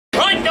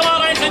Right, come on,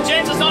 ladies and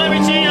gents, it's not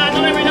every day of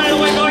the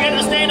week I get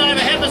to stand over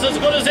heifers as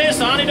good as this.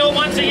 I only do it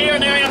once a year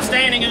and they're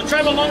outstanding. It'll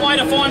travel a long way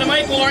to find them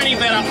equal or any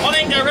better. I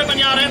think they're ripping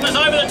yard heifers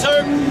over the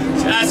two.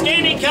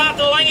 Scandi calf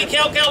to the Langi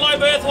Kal Kal low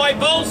birth weight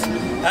bulls.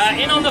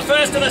 In on the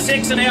 1st of the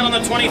 6th and out on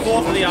the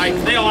 24th of the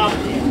 8th. There you are.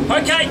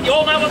 Okay, you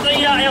all know what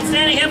the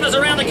outstanding heifers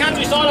around the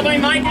countryside have been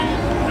making.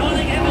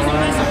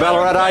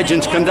 Ballarat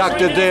agents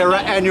conducted their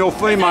annual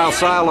female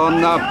sale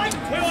on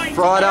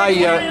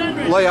Friday.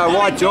 Leo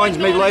White joins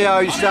me. Leo,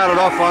 you started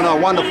off on a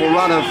wonderful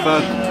run of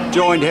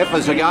joined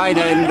heifers again,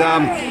 and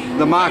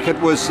the market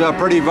was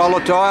pretty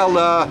volatile.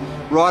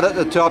 Right at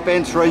the top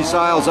end, 3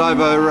 sales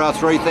over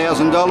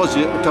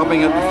 $3,000,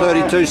 topping at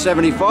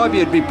 $32.75.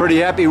 You'd be pretty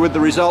happy with the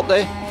result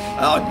there?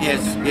 Oh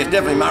yes,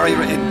 definitely, Murray.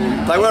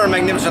 They were a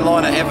magnificent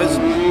line of heifers,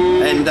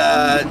 and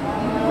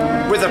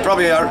with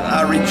probably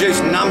a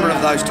reduced number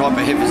of those type of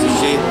heifers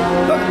this year,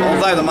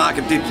 although the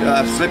market did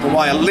slip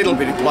away a little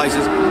bit in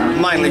places,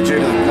 mainly due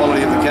to the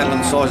quality of the cattle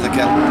and the size of the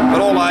cattle.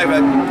 But all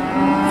over,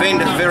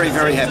 vendors very,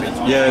 very happy.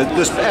 Yeah,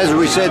 as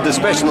we said, the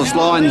specialist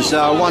lines,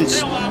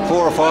 once 4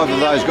 or 5 of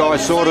those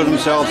guys sorted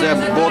themselves out,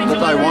 bought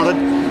that they wanted,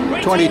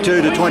 $2,200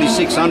 to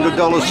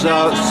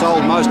 $2,600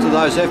 sold most of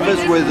those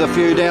heifers, with a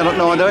few down at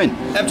 19.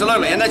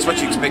 Absolutely, and that's what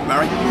you expect,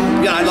 Murray.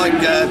 You know, like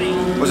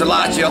was it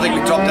last year? I think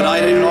we topped at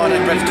 18,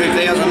 19, perhaps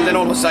 2,000. Then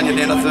all of a sudden you're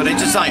down to 13.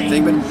 It's the same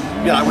thing, but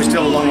you know we're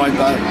still a long way,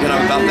 above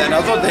that. And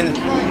I thought then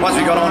once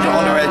we got onto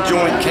our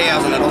joint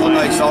cows, and I thought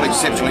they sold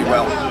exceptionally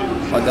well.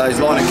 Like those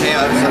line of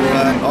cows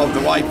of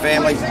the Wade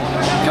family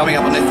coming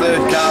up on their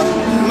 3rd calf,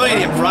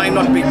 medium frame,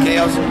 not big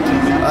cows,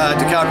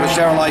 to go to a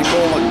Charolais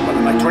ball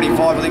at 25,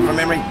 I think, from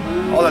memory.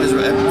 Oh, that is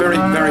a very,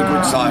 very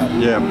good sale.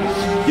 Yeah.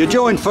 Your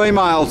joined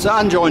females,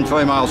 unjoined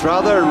females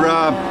rather,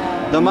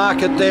 the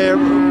market there,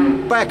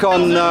 back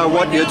on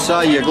what you'd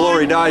say your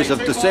glory days of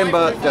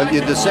December,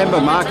 your December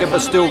market, but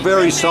still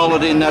very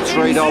solid in that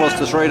 $3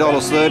 to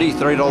 $3.30,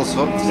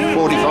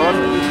 $3.45.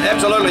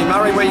 Absolutely,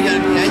 Murray.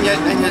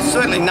 And you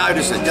certainly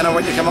notice it, you know,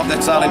 when you come off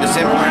that sale in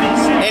December, where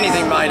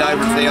anything made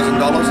over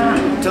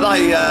 $1,000.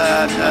 Today,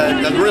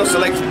 the real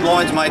select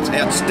lines made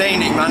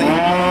outstanding money.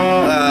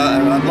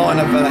 A line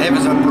of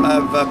heifers of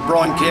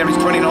Brian Carey's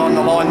 29,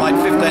 the line made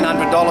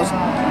 $1,500.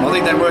 I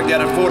think that worked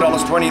out at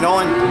 $4.29.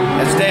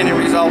 Outstanding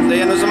result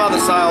there. And there's some other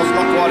sales,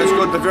 not quite as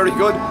good, but very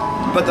good.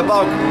 But the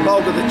bulk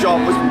of the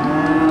job was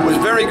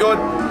very good,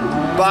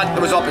 but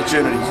there was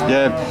opportunities.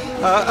 Yeah,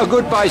 a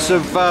good base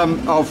of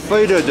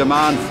feeder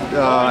demand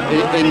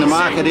in the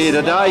market here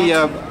today.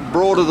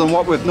 Broader than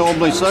what we've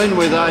normally seen,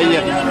 with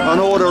an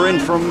order in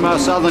from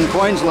southern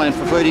Queensland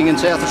for feeding in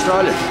South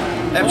Australia.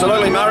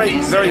 Absolutely, Murray.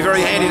 Very,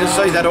 very handy to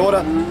see that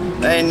order.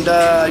 And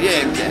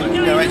yeah,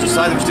 you know, as you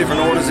say, there was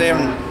different orders there,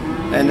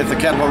 and if the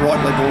cattle were right,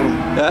 they bought them.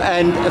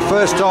 And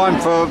first time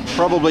for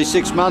probably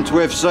 6 months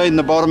we've seen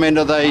the bottom end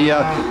of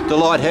the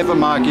light heifer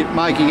market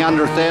making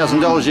under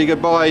 $1,000. You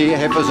could buy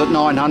heifers at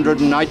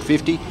 $900 and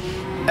 $850.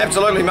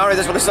 Absolutely, Murray.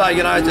 That's what I say.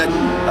 You know,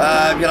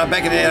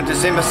 back in our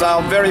December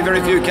sale, very,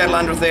 very few cattle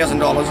under $1,000,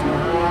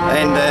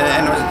 and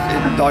it was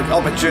like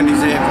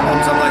opportunities there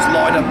on some of those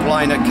lighter,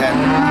 plainer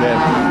cattle.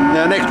 Yeah.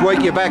 Now next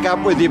week you're back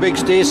up with your big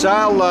steer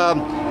sale.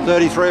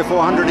 33 or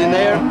 400 in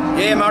there?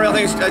 Yeah, Murray, I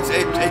think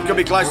it could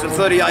be close to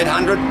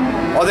 3,800.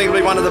 I think it'll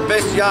be one of the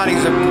best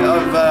yardings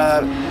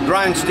of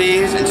grown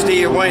steers and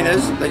steer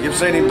weaners that you've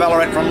seen in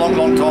Ballarat for a long,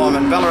 long time.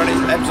 And Ballarat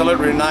is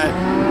absolutely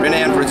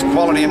renowned for its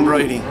quality and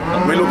breeding.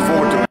 We look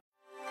forward to it.